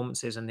actual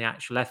performances and the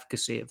actual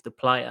efficacy of the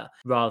player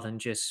rather than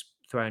just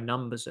throw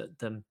numbers at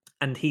them.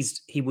 And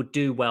he would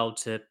do well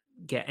to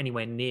get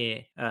anywhere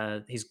near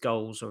his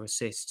goals or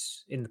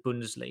assists in the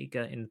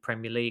Bundesliga, in the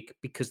Premier League,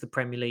 because the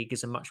Premier League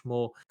is a much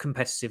more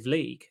competitive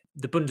league.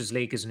 The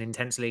Bundesliga is an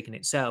intense league in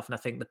itself, and I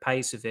think the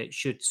pace of it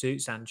should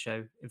suit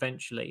Sancho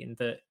eventually. In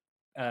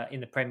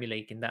the Premier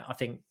League, in that I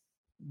think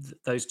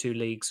those two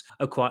leagues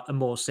are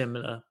more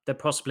similar. They're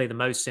possibly the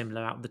most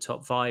similar out of the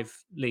top 5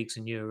 leagues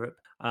in Europe.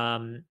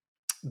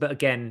 But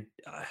again,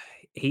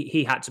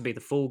 he had to be the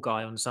fall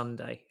guy on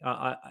Sunday.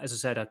 As I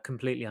said, I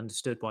completely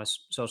understood why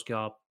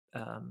Solskjaer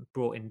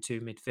brought in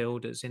 2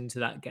 midfielders into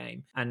that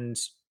game, and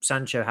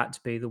Sancho had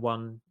to be the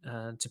one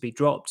to be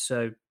dropped.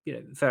 So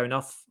fair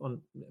enough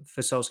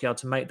for Solskjaer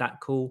to make that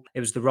call. It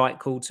was the right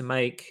call to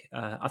make.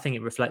 I think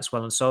it reflects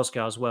well on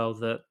Solskjaer as well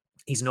that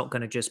he's not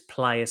going to just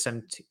play a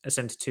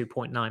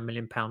 £72.9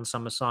 million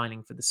summer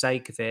signing for the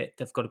sake of it.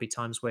 There've got to be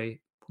times where,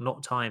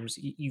 not times,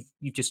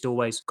 you've just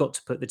always got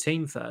to put the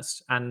team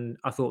first. And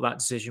I thought that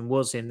decision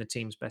was in the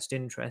team's best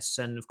interests.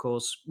 And of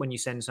course, when you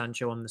send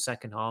Sancho on the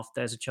second half,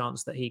 there's a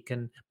chance that he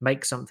can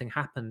make something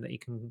happen, that he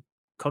can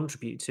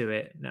contribute to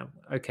it. Now,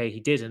 okay, he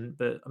didn't,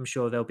 but I'm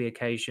sure there'll be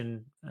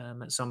occasion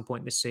at some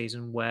point this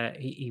season where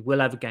he will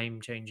have a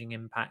game-changing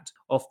impact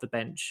off the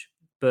bench.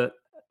 But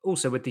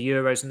also with the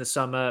Euros in the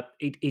summer,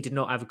 he did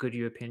not have a good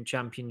European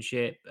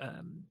Championship.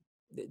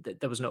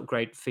 There was not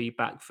great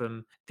feedback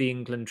from the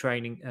England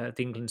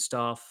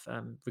staff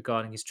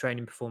regarding his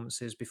training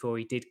performances before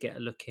he did get a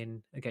look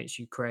in against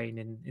Ukraine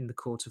in the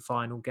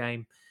quarter-final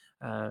game.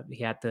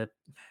 He had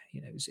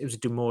it was a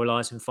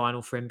demoralising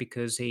final for him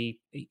because he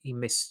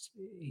missed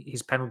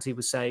his penalty,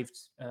 was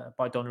saved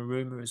by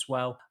Donnarumma as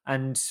well.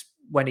 And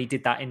when he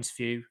did that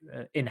interview,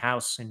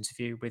 in-house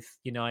interview with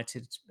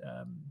United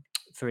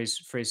for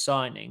his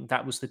signing,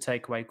 that was the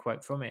takeaway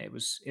quote from it. It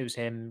was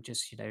him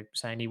just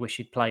saying he wished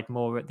he'd played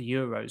more at the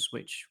Euros,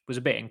 which was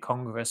a bit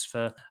incongruous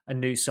for a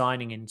new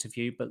signing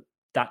interview, but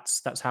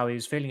that's how he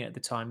was feeling at the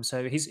time.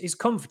 So his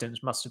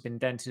confidence must have been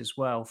dented as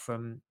well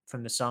from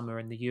the summer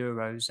and the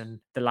Euros and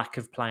the lack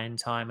of playing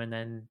time, and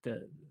then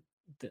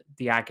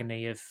the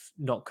agony of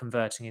not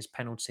converting his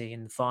penalty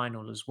in the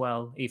final as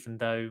well. Even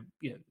though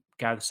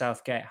Gareth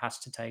Southgate has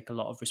to take a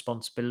lot of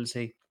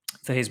responsibility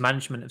for his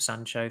management of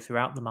Sancho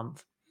throughout the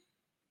month.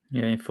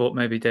 Yeah, he thought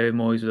maybe David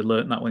Moyes would have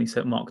learnt that when he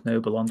sent Mark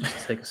Noble on just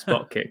to take a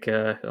spot kick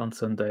on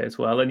Sunday as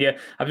well. And yeah,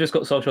 I've just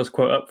got Solskjaer's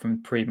quote up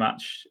from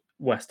pre-match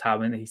West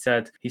Ham, and he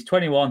said he's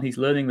 21, he's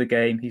learning the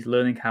game, he's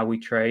learning how we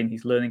train,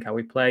 he's learning how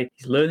we play,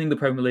 he's learning the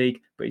Premier League,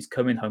 but he's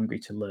coming hungry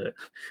to learn.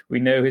 We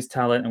know his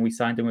talent, and we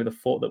signed him with a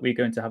thought that we're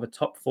going to have a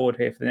top forward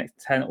here for the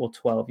next 10 or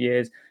 12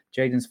 years.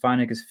 Jadon's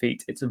finding his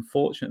feet. It's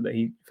unfortunate that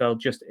he fell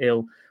just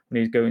ill when he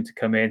was going to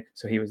come in,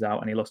 so he was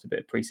out and he lost a bit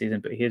of preseason,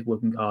 but he is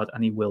working hard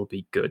and he will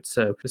be good.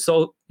 So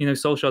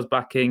Solskjaer's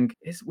backing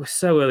we're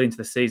so early into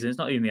the season. It's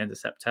not even the end of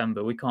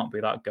September. We can't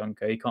be that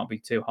gunko. You can't be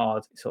too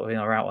hard sort of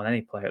in or out on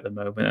any player at the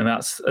moment, and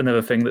that's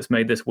another thing that's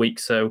made this week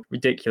so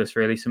ridiculous.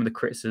 Really, some of the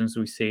criticisms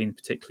we've seen,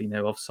 particularly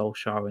of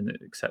Solskjaer and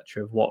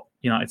etc., of what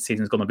United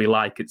season is going to be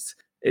like.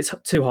 It's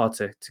too hard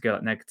to go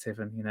that negative,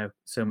 and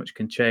so much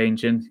can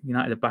change. And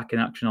United are back in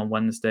action on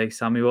Wednesday,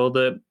 Samuel.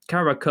 The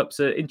Carabao Cup's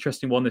an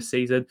interesting one this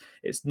season.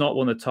 It's not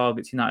one of the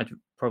targets United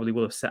probably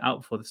will have set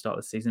out before the start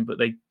of the season, but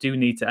they do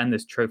need to end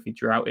this trophy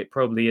drought. It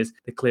probably is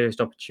the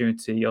clearest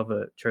opportunity of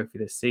a trophy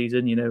this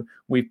season.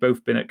 We've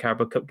both been at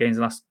Carabao Cup games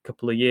the last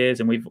couple of years,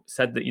 and we've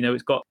said that,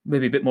 it's got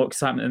maybe a bit more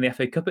excitement than the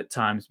FA Cup at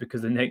times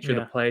because the nature of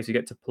the players who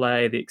get to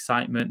play, the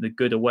excitement, the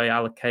good away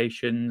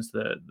allocations,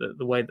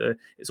 the way that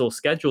it's all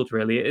scheduled,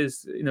 really. It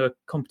is, a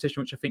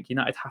competition which I think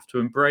United have to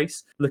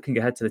embrace. Looking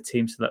ahead to the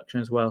team selection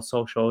as well,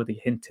 Solskjaer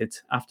already hinted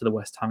after the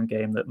West Ham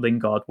game that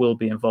Lingard will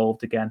be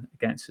involved again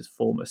against his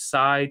former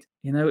side.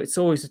 It's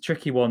always a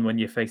tricky one when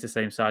you face the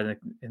same side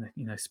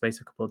in a space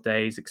of a couple of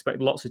days.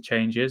 Expect lots of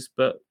changes,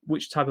 but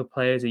which type of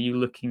players are you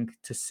looking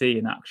to see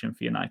in action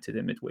for United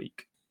in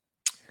midweek?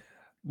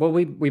 Well,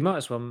 we might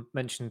as well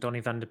mention Donny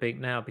van der Beek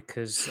now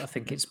because I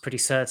think it's pretty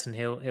certain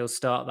he'll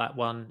start that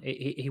one.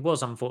 He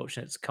was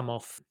unfortunate to come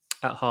off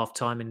at half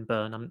time in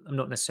Bern. I'm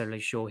not necessarily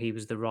sure he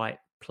was the right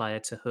player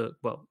to hook.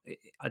 Well,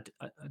 I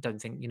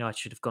don't think United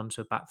should have gone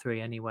to a back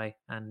three anyway.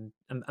 And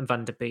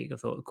Van der Beek, I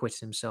thought,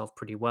 acquitted himself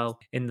pretty well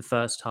in the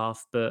first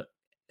half, but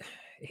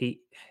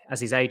he,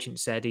 as his agent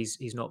said,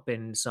 he's not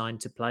been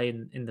signed to play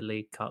in the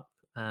League Cup.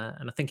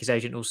 And I think his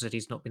agent also said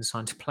he's not been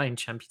signed to play in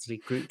Champions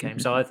League group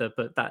games either.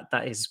 But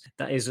that is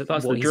what he's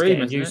dream,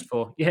 getting used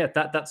for. Yeah,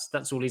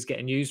 that's all he's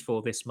getting used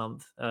for this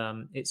month.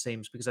 It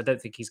seems, because I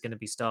don't think he's going to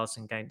be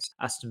starting against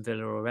Aston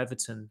Villa or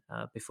Everton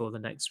before the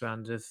next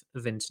round of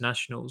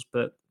internationals.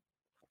 But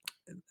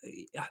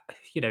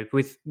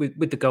with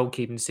the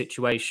goalkeeping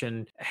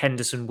situation,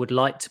 Henderson would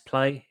like to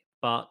play,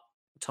 but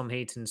Tom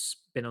Heaton's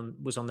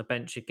was on the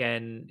bench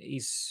again.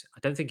 I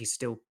don't think he's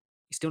still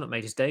not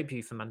made his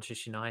debut for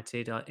Manchester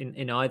United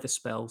in either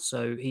spell,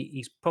 so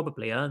he's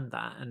probably earned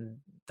that, and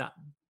that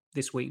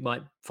this week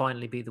might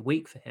finally be the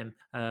week for him.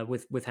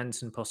 With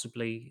Henderson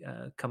possibly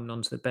coming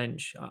onto the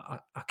bench,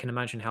 I can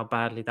imagine how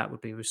badly that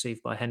would be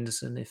received by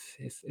Henderson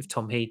if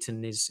Tom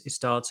Heaton is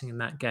starting in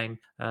that game.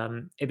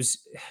 It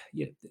was.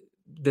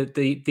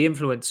 The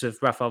influence of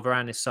Rafael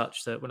Varane is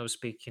such that when I was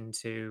speaking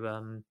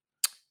to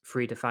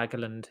Frida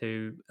Fagerlund,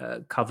 who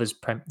covers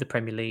the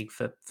Premier League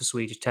for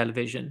Swedish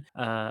television,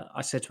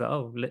 I said to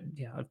her,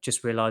 I've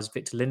just realised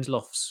Victor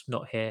Lindelof's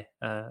not here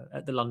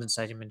at the London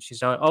Stadium. And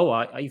she's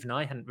like, even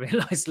I hadn't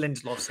realised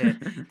Lindelof's here.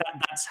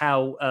 That's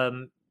how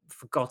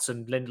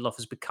forgotten Lindelof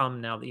has become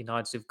now that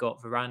United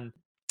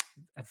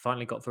have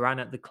finally got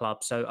Varane at the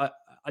club. So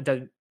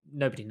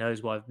nobody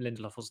knows why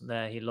Lindelof wasn't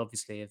there. He'll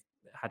obviously have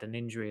had an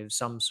injury of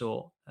some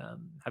sort,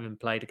 having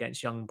played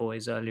against young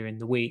boys earlier in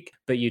the week.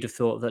 But you'd have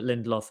thought that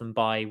Lindelof and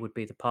Bailly would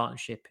be the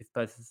partnership if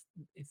both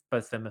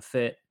of them are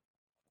fit.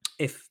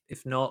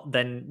 If not,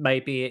 then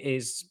maybe it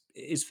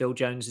is Phil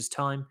Jones's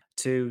time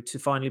to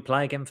finally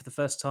play again for the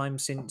first time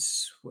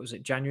since, what was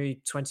it,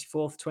 January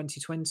 24th,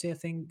 2020, I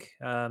think,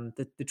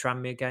 the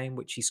Tranmere game,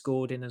 which he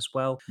scored in as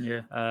well. Yeah.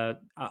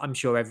 I'm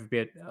sure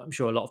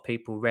a lot of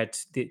people read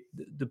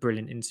the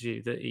brilliant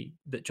interview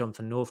that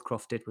Jonathan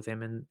Northcroft did with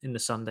him in the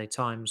Sunday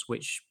Times,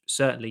 which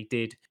certainly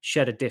did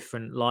shed a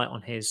different light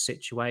on his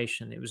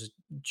situation. It was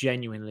a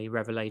genuinely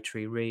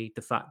revelatory read.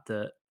 The fact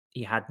that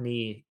he had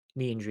knee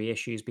injury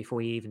issues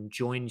before he even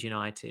joined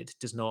United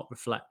does not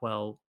reflect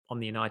well on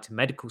the United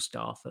medical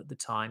staff at the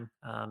time.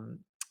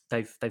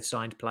 They've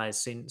signed players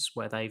since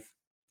where they've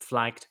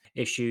flagged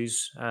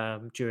issues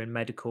during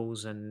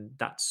medicals, and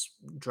that's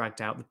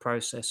dragged out the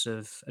process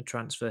of a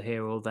transfer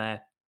here or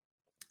there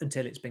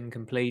until it's been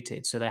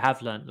completed. So they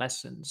have learnt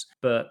lessons,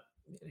 but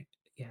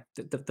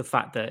the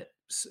fact that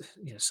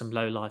some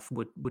low life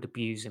would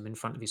abuse him in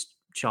front of his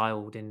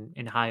child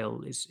in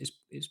Hale is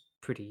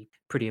pretty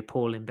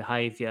appalling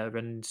behaviour,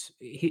 and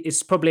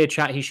it's probably a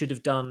chat he should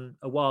have done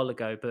a while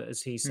ago. But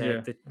as he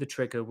said, the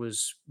trigger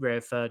was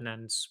Rio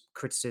Ferdinand's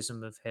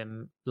criticism of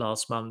him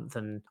last month,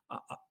 and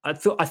I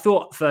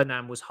thought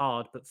Ferdinand was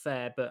hard but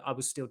fair, but I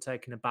was still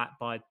taken aback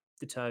by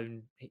the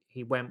tone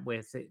he went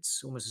with.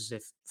 It's almost as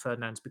if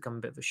Ferdinand's become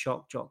a bit of a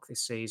shock jock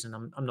this season.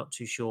 I'm not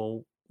too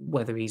sure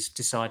whether he's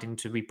deciding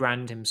to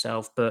rebrand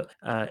himself, but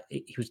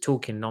he was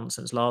talking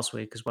nonsense last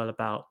week as well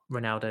about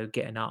Ronaldo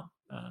getting up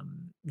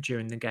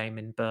during the game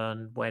in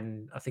Bern,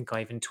 when I think I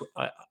even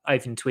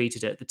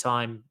tweeted at the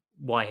time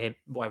why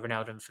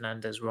Ronaldo and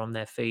Fernandes were on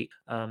their feet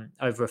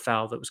over a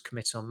foul that was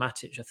committed on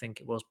Matic, I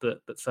think it was, but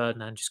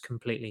Ferdinand just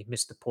completely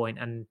missed the point.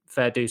 And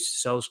fair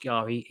dues to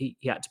Solskjaer, he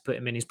had to put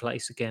him in his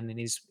place again in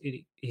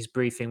his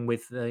briefing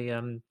with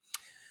the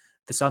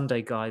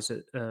Sunday guys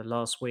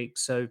last week.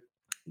 So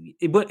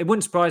it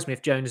wouldn't surprise me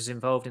if Jones is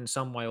involved in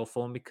some way or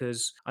form,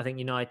 because I think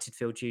United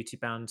feel duty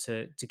bound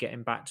to get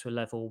him back to a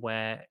level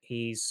where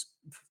he's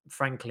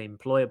frankly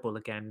employable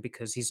again,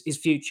 because his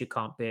future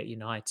can't be at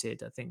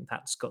United. I think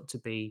that's got to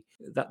be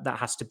that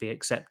has to be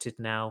accepted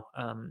now.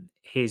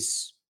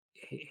 His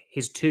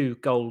two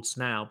goals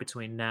now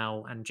between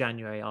now and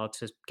January are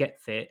to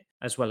get fit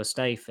as well as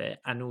stay fit,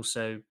 and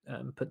also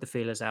put the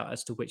feelers out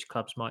as to which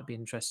clubs might be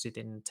interested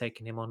in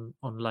taking him on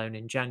loan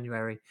in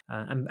January.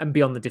 And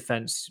beyond the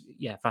defence,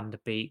 Van der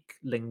Beek,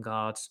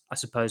 Lingard, I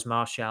suppose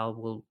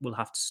Martial will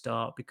have to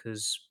start,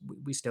 because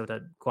we still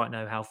don't quite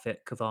know how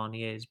fit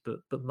Cavani is, but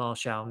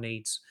Martial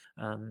needs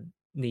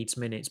needs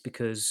minutes,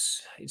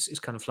 because it's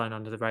kind of flown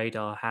under the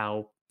radar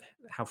how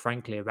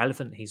frankly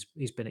irrelevant he's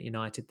been at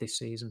United this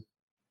season.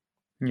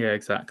 Yeah,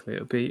 exactly.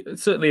 It'll be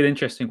certainly an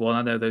interesting one.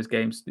 I know those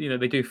games,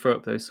 they do throw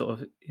up those sort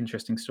of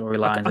interesting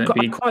storylines. And it'd I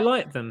be, quite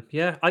like them.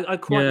 Yeah, I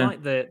quite yeah,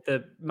 like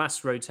the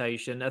mass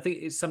rotation. I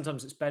think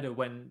sometimes it's better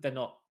when they're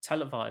not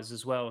televised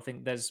as well. I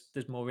think there's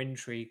more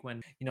intrigue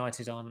when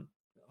United aren't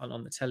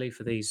on the telly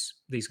for these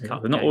yeah,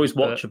 cup they're not games. always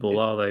But watchable,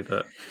 are they?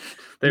 But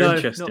they're no, not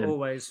interesting.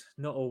 always,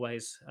 not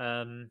always.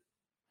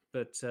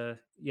 But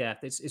yeah,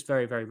 it's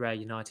very, very rare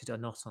United are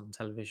not on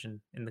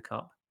television in the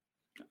cup.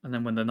 And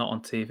then when they're not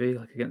on TV,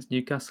 like against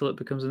Newcastle, it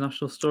becomes a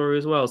national story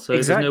as well. So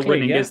there's no Exactly.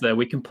 winning, Yeah. is there?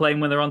 We complain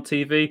when they're on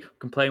TV,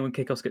 complain when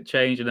kickoffs get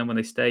changed, and then when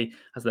they stay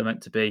as they're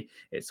meant to be,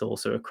 it's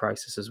also a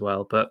crisis as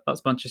well. But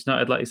that's Manchester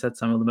United, like you said,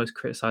 Samuel, the most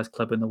criticised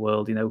club in the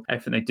world.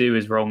 Everything they do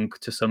is wrong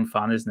to some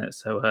fan, isn't it?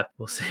 So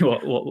we'll see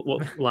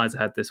what lies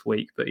ahead this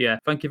week. But yeah,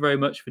 thank you very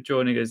much for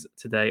joining us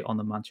today on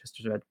the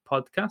Manchester Red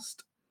podcast.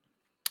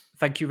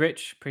 Thank you,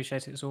 Rich.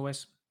 Appreciate it as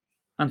always.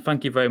 And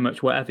thank you very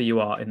much, wherever you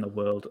are in the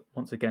world.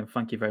 Once again,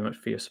 thank you very much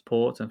for your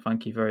support, and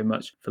thank you very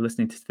much for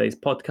listening to today's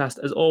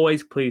podcast. As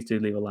always, please do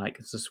leave a like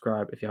and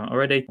subscribe if you haven't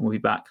already, and we'll be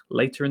back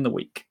later in the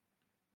week.